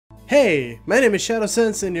Hey, my name is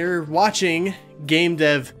Shadowsense and you're watching Game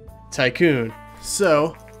Dev Tycoon.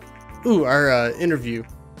 So, our interview.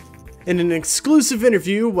 In an exclusive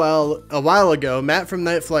interview a while ago, Matt from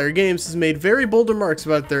Nightflier Games has made very bold remarks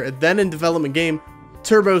about their then in development game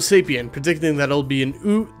Turbo Sapien, predicting that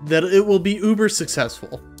it will be uber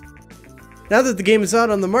successful. Now that the game is out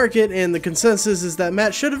on the market, and the consensus is that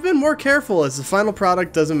Matt should have been more careful as the final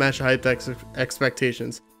product doesn't match hyped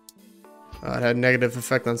expectations. It had a negative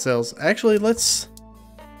effect on sales. Actually, what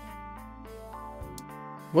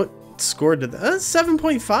score did that?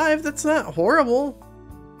 7.5, that's not horrible.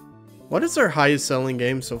 What is our highest selling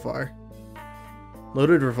game so far?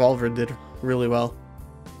 Loaded Revolver did really well.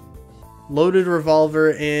 Loaded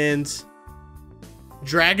Revolver and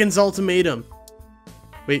Dragon's Ultimatum.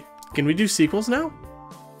 Wait, can we do sequels now?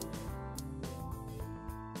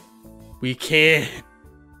 We can.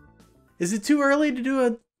 Is it too early to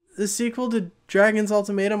do the sequel to Dragon's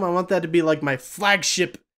Ultimatum? I want that to be like my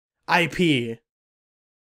flagship IP.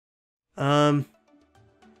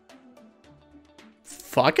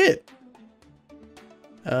 Fuck it.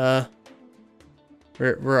 Where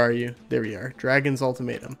are you? There we are. Dragon's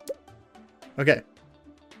Ultimatum. Okay.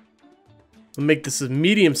 We'll make this a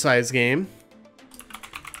medium-sized game.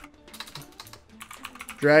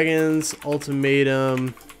 Dragon's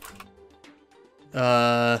Ultimatum.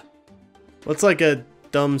 What's like a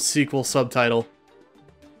dumb sequel subtitle?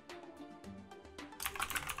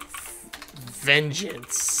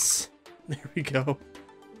 Vengeance. There we go.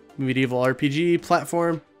 Medieval RPG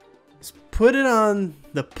platform. Let's put it on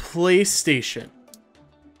the PlayStation.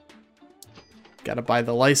 Gotta buy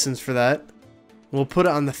the license for that. We'll put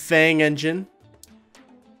it on the Fang engine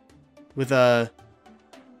with a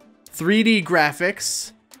 3D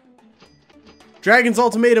graphics. Dragon's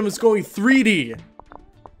Ultimatum is going 3D.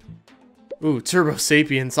 Ooh, Turbo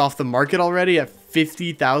Sapiens off the market already at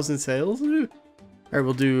 50,000 sales. Ooh. All right,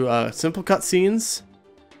 we'll do simple cutscenes,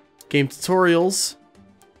 game tutorials.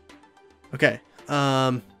 Okay,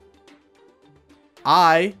 I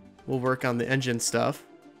will work on the engine stuff.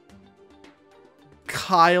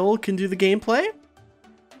 Kyle can do the gameplay.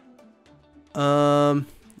 Juan,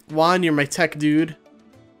 you're my tech dude,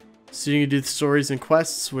 so you can do the stories and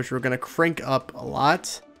quests, which we're gonna crank up a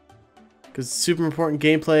lot because super important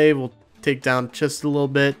gameplay will take down just a little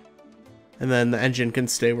bit, and then the engine can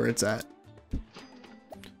stay where it's at.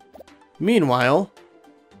 Meanwhile,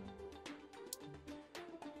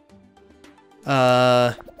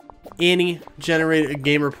 Annie generated a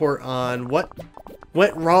game report on what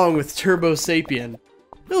went wrong with Turbo Sapien.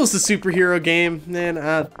 It was a superhero game, man.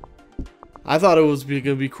 I thought it was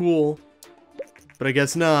gonna be cool, but I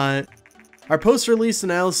guess not. Our post-release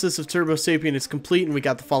analysis of Turbo Sapien is complete, and we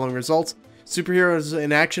got the following results. Superheroes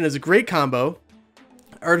in action is a great combo.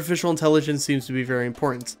 Artificial intelligence seems to be very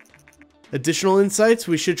important. Additional insights,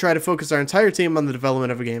 we should try to focus our entire team on the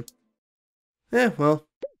development of a game. Well,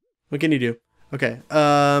 what can you do? Okay,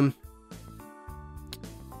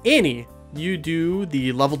 Annie, you do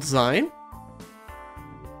the level design.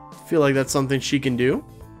 Feel like that's something she can do.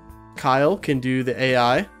 Kyle can do the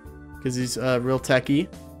AI, because he's real techie.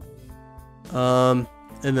 And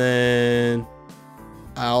then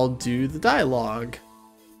I'll do the dialogue.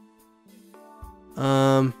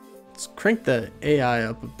 Let's crank the AI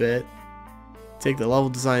up a bit. Take the level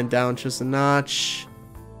design down just a notch.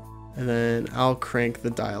 And then I'll crank the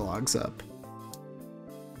dialogues up.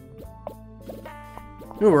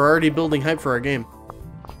 Ooh, we're already building hype for our game.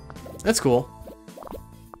 That's cool.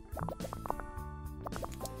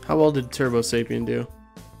 How well did Turbo Sapien do?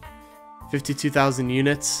 52,000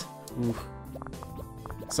 units. Ooh.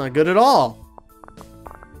 It's not good at all.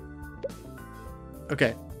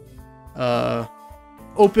 Okay.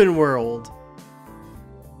 Open world.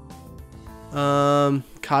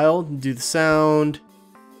 Kyle, do the sound.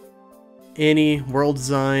 Annie, world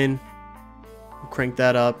design. We'll crank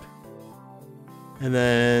that up. And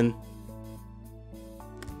then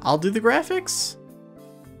I'll do the graphics.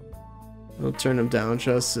 I'll turn them down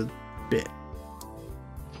just a bit.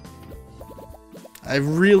 I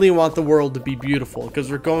really want the world to be beautiful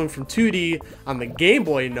because we're going from 2D on the Game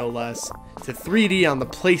Boy, no less, to 3D on the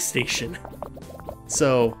PlayStation.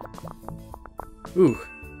 So, ooh,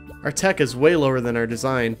 our tech is way lower than our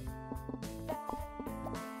design.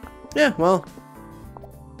 Yeah, well,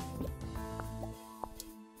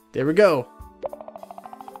 there we go.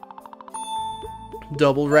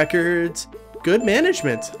 Double records. Good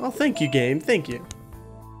management. Oh, thank you, game. Thank you.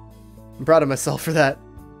 I'm proud of myself for that.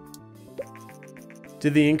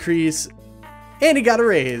 Did the increase. And he got a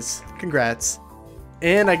raise. Congrats.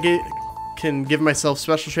 And I can give myself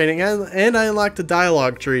special training, and I unlocked a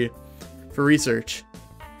dialogue tree for research.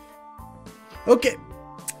 Okay,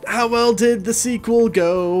 how well did the sequel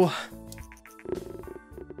go?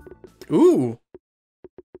 Ooh.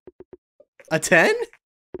 A 10?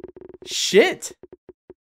 Shit.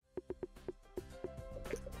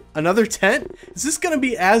 Another 10? Is this gonna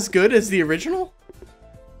be as good as the original?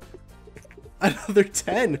 Another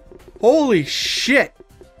 10. Holy shit.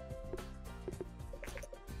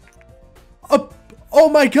 Oh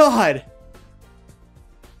my god.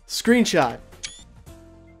 Screenshot.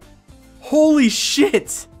 Holy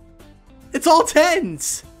shit. It's all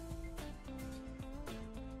 10s.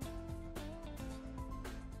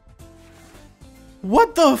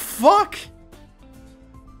 What the fuck?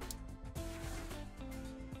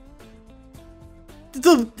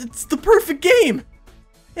 It's the perfect game.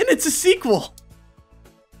 And it's a sequel.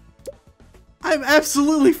 I'm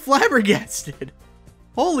absolutely flabbergasted.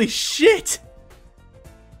 Holy shit.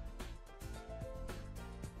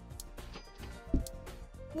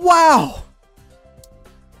 Wow.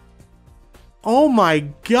 Oh my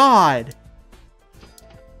god.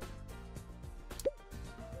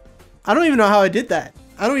 I don't even know how I did that.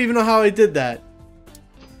 I don't even know how I did that.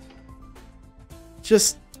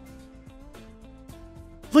 Just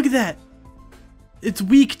look at that. It's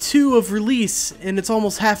week 2 of release and it's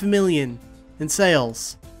almost 500,000 in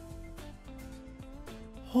sales.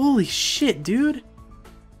 Holy shit, dude.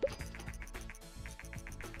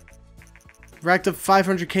 Racked up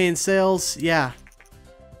 500k in sales. Yeah.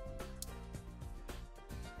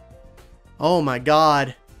 Oh my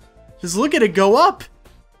god. Just look at it go up.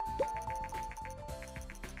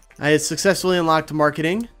 I had successfully unlocked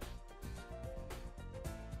marketing.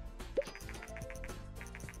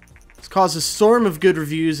 It's caused a storm of good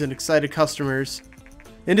reviews and excited customers.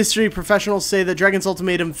 Industry professionals say that Dragon's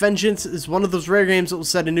Ultimatum Vengeance is one of those rare games that will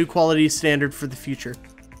set a new quality standard for the future.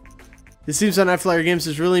 It seems that Nightflier Games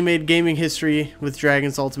has really made gaming history with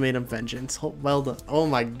Dragon's Ultimatum Vengeance. Oh, well done. Oh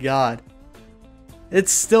my god.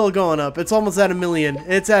 It's still going up. It's almost at 1 million.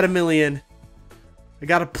 It's at 1 million. I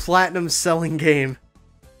got a platinum selling game.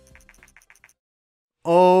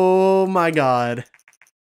 Oh my god.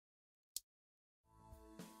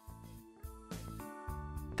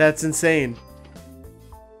 That's insane.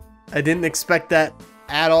 I didn't expect that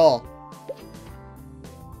at all.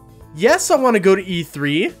 Yes, I want to go to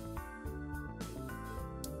E3.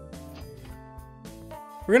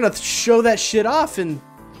 We're gonna show that shit off and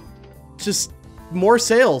just more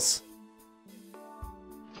sales.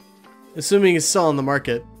 Assuming it's still on the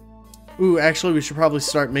market. Ooh, actually we should probably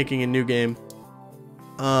start making a new game.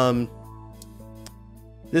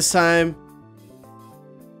 This time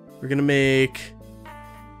we're gonna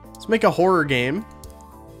let's make a horror game.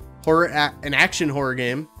 An action horror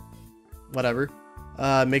game. Whatever.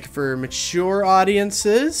 Make it for mature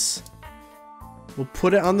audiences. We'll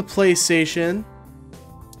put it on the PlayStation.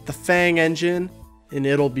 The Fang engine, and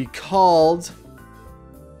it'll be called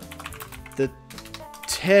the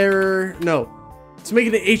Terror. No, let's make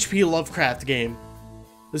it an HP Lovecraft game.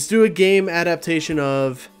 Let's do a game adaptation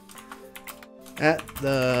of At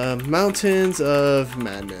the Mountains of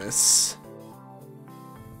Madness.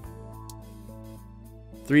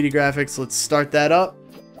 3D graphics. Let's start that up.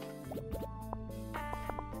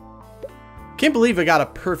 Can't believe I got a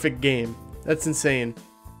perfect game. That's insane.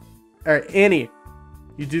 All right, Annie.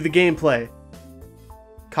 You do the gameplay.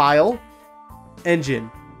 Kyle,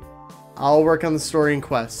 engine. I'll work on the story and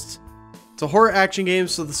quests. It's a horror action game,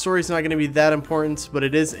 so the story's not going to be that important, but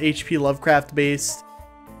it is HP Lovecraft based.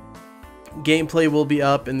 Gameplay will be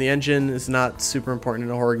up, and the engine is not super important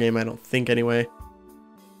in a horror game, I don't think anyway.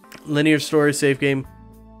 Linear story, save game.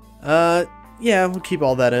 Yeah, we'll keep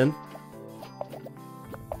all that in.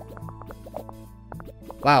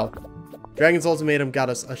 Wow. Dragon's Ultimatum got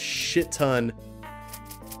us a shit ton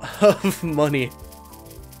of money.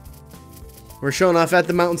 We're showing off At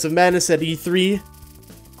the Mountains of Madness at E3.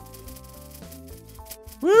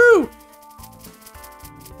 Woo!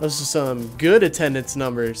 Those are some good attendance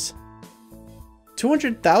numbers.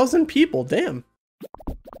 200,000 people, damn.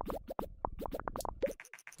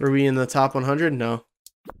 Were we in the top 100? No.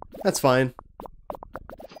 That's fine.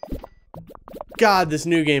 God, this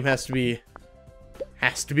new game has to be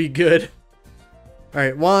good.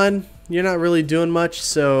 Alright, Juan, you're not really doing much,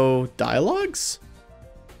 so dialogues?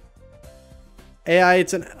 AI,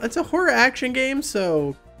 it's a horror action game,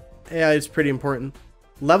 so AI is pretty important.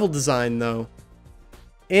 Level design, though.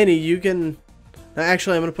 Annie, you can... Now,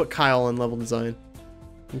 actually, I'm going to put Kyle on level design.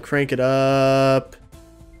 And crank it up.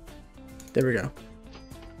 There we go.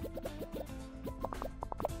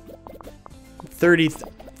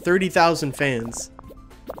 30,000 fans.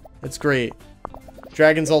 That's great.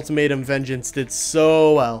 Dragon's Ultimatum Vengeance did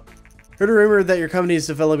so well. Heard a rumor that your company is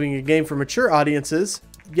developing a game for mature audiences.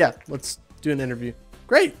 Yeah, let's do an interview.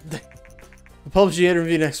 Great! We'll publish the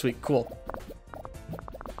interview next week. Cool.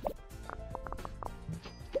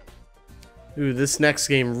 Ooh, this next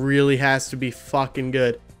game really has to be fucking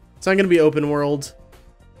good. It's not going to be open world.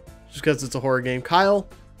 Just because it's a horror game. Kyle?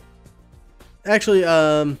 Actually,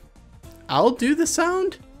 I'll do the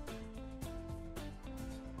sound.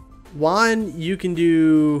 Juan, you can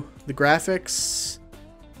do the graphics.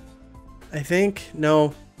 I think.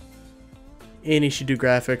 No. Annie should do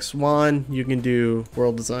graphics. Juan, you can do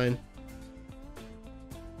world design.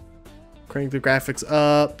 Crank the graphics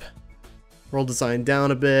up. World design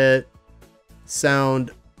down a bit.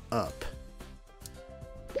 Sound up.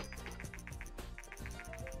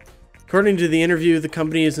 According to the interview, the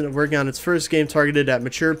company is working on its first game targeted at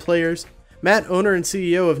mature players. Matt, owner and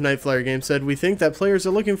CEO of Nightflier Games, said, "We think that players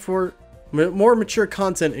are looking for more mature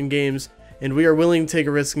content in games, and we are willing to take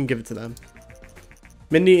a risk and give it to them."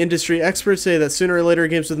 Many industry experts say that sooner or later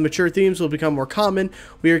games with mature themes will become more common.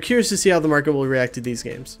 We are curious to see how the market will react to these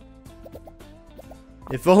games.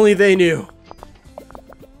 If only they knew.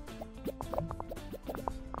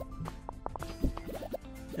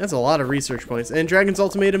 That's a lot of research points. And Dragon's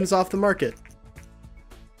Ultimatum is off the market.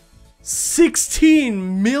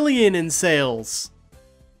 16 million in sales.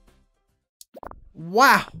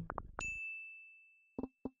 Wow.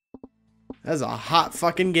 That's a hot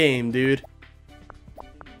fucking game, dude.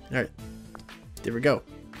 Alright. There we go.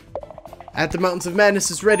 At the Mountains of Madness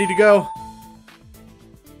is ready to go.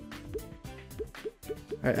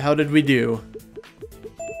 Alright, how did we do?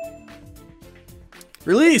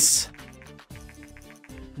 Release!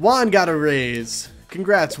 Juan got a raise.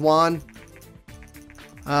 Congrats, Juan.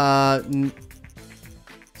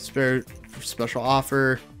 Special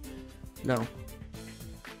offer. No. I'm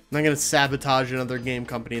not gonna sabotage another game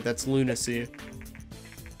company. That's lunacy.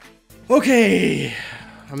 Okay.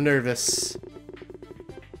 I'm nervous.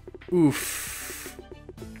 Oof.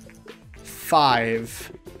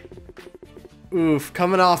 5. Oof.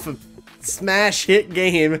 Coming off a smash hit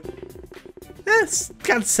game. It's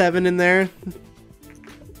got 7 in there.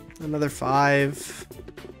 Another 5.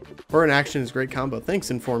 Horror and action is a great combo.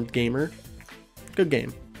 Thanks, Informed Gamer. Good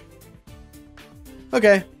game.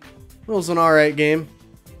 Okay. It was an alright game.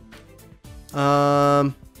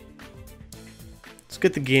 Let's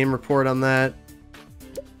get the game report on that.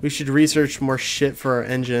 We should research more shit for our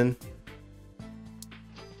engine.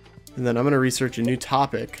 And then I'm going to research a new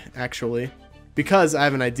topic, actually. Because I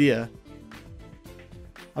have an idea.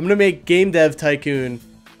 I'm going to make Game Dev Tycoon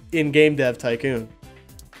in Game Dev Tycoon.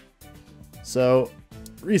 So,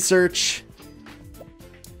 research.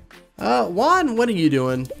 Juan, what are you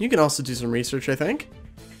doing? You can also do some research, I think.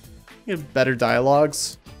 You have better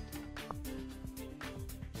dialogues.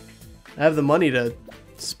 I have the money to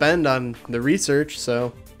spend on the research,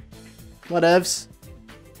 so whatevs.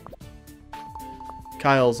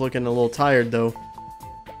 Kyle's looking a little tired, though.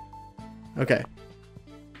 Okay.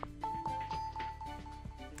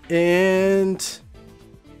 And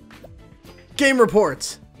game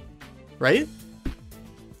reports. Right?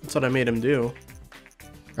 That's what I made him do.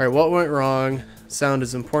 Alright, what went wrong? Sound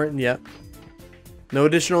is important, yep. No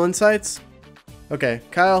additional insights? Okay,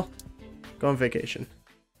 Kyle, go on vacation.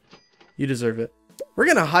 You deserve it. We're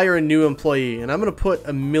gonna hire a new employee, and I'm gonna put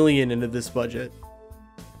 $1 million into this budget.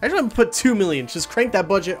 Actually, I'm gonna put $2 million. Just crank that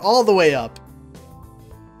budget all the way up.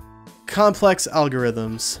 Complex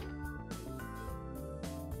algorithms.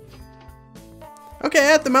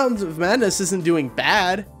 Okay, At the Mountains of Madness isn't doing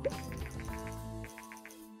bad.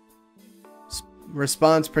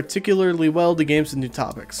 Responds particularly well to games with new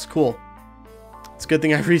topics. Cool. It's a good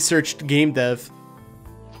thing I researched game dev.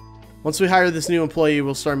 Once we hire this new employee,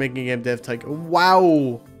 we'll start making game dev tech.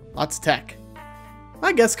 Wow! Lots of tech.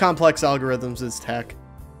 I guess complex algorithms is tech.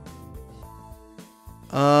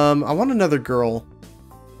 I want another girl.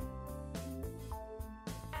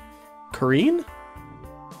 Kareen?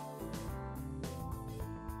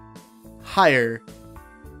 Hire.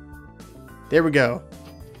 There we go.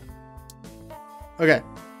 Okay.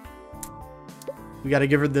 We gotta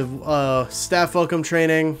give her the staff welcome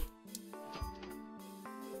training.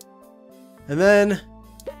 And then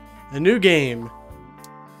a new game.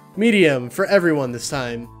 Medium for everyone this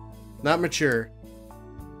time. Not mature.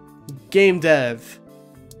 Game dev.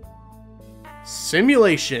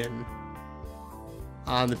 Simulation.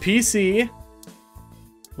 On the PC.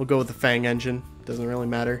 We'll go with the Fang engine. Doesn't really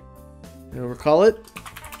matter. And we'll call it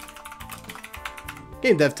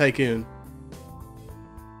Game Dev Tycoon.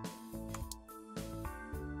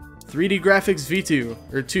 3D graphics V2,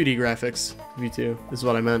 or 2D graphics V2 is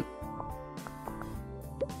what I meant.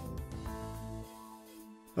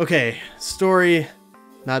 Okay, story,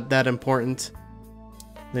 not that important.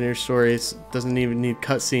 Linear stories, doesn't even need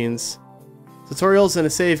cutscenes. Tutorials and a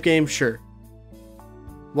save game, sure.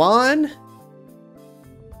 Juan,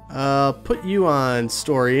 put you on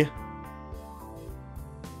story.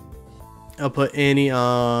 I'll put Annie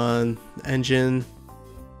on engine.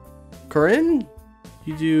 Corinne,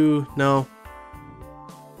 you do, no.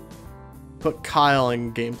 Put Kyle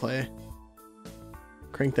in gameplay.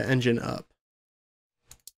 Crank the engine up.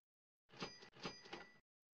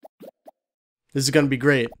 This is gonna be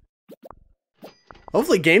great.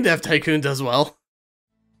 Hopefully Game Dev Tycoon does well.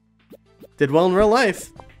 Did well in real life.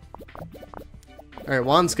 Alright,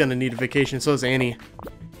 Juan's gonna need a vacation, so is Annie.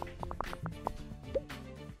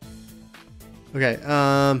 Okay,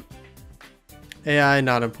 AI,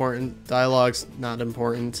 not important. Dialogue's not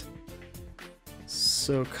important.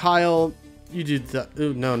 So Kyle, you do the,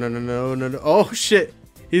 ooh, no. Oh shit,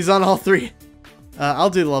 he's on all three. I'll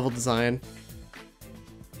do the level design.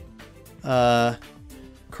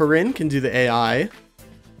 Corinne can do the AI.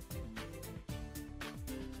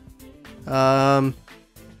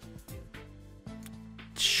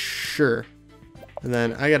 Sure. And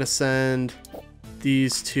then I gotta send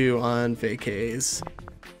these two on vacays.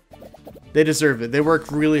 They deserve it. They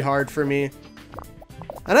work really hard for me.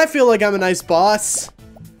 And I feel like I'm a nice boss.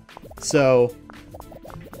 So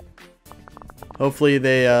hopefully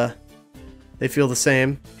they feel the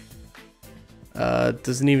same.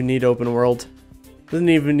 Doesn't even need open world. Doesn't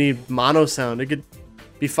even need mono sound. It could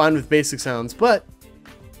be fine with basic sounds, but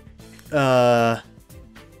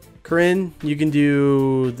Corinne, you can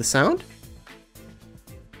do the sound.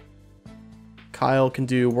 Kyle can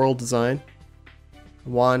do world design.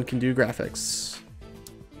 Juan can do graphics.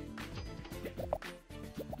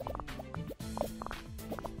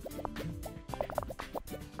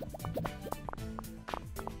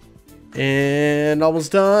 And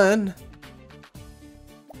almost done.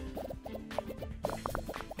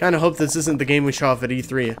 Kinda hope this isn't the game we show off at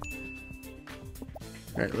E3.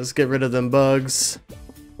 Alright, let's get rid of them bugs.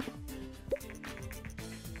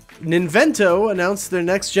 Nintendo announced their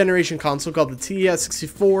next generation console called the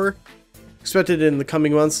TES64. Expected in the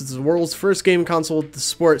coming months, it's the world's first game console to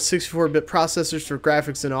support 64-bit processors for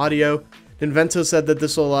graphics and audio. Nintendo said that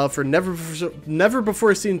this will allow for never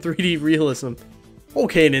before seen 3D realism.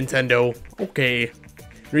 Okay, Nintendo. Okay.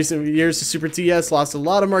 In recent years, the Super TES lost a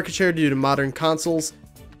lot of market share due to modern consoles.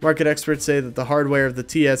 Market experts say that the hardware of the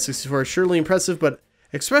TES64 is surely impressive, but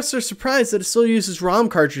express their surprise that it still uses ROM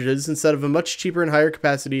cartridges instead of a much cheaper and higher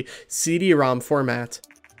capacity CD-ROM format.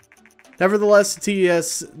 Nevertheless,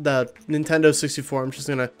 the Nintendo 64, I'm just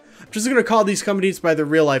gonna call these companies by their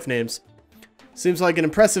real life names. Seems like an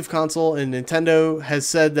impressive console, and Nintendo has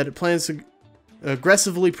said that it plans to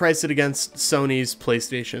aggressively price it against Sony's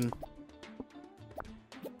PlayStation.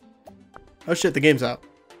 Oh shit, the game's out.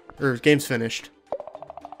 Or, game's finished.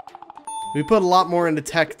 We put a lot more into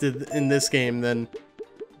tech in this game than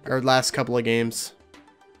our last couple of games.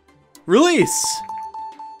 Release!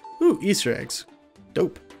 Ooh, Easter eggs.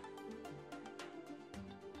 Dope.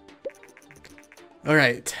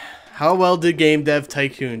 Alright. How well did Game Dev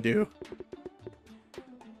Tycoon do?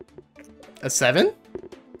 A 7?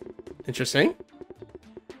 Interesting.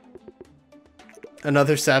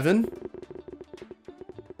 Another 7?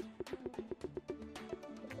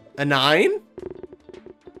 A 9?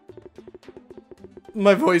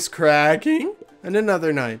 My voice cracking. And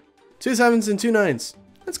another 9. 2 7s and 2 9s.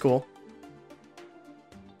 That's cool.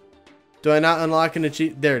 Do I not unlock an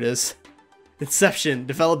achievement? There it is. Inception.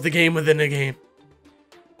 Develop the game within a game.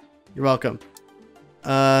 You're welcome.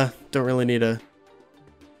 Don't really need a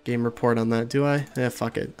game report on that, do I? Eh,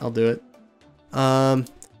 fuck it. I'll do it.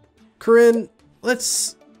 Corinne,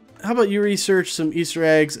 how about you research some Easter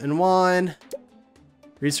eggs and Juan?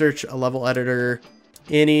 Research a level editor.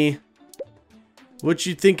 Annie, what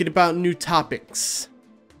you thinking about new topics?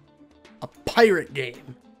 A pirate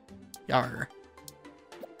game. Yar.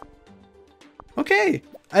 Okay.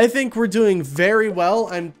 I think we're doing very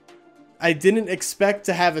well. I didn't expect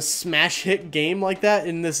to have a smash hit game like that,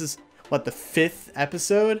 and this is, what, the 5th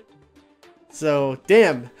episode? So,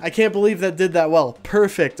 damn, I can't believe that did that well.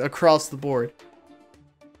 Perfect across the board.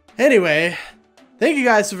 Anyway, thank you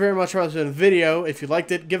guys so very much for watching the video. If you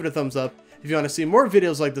liked it, give it a thumbs up. If you want to see more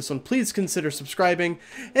videos like this one, please consider subscribing.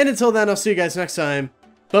 And until then, I'll see you guys next time.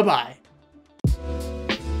 Bye-bye.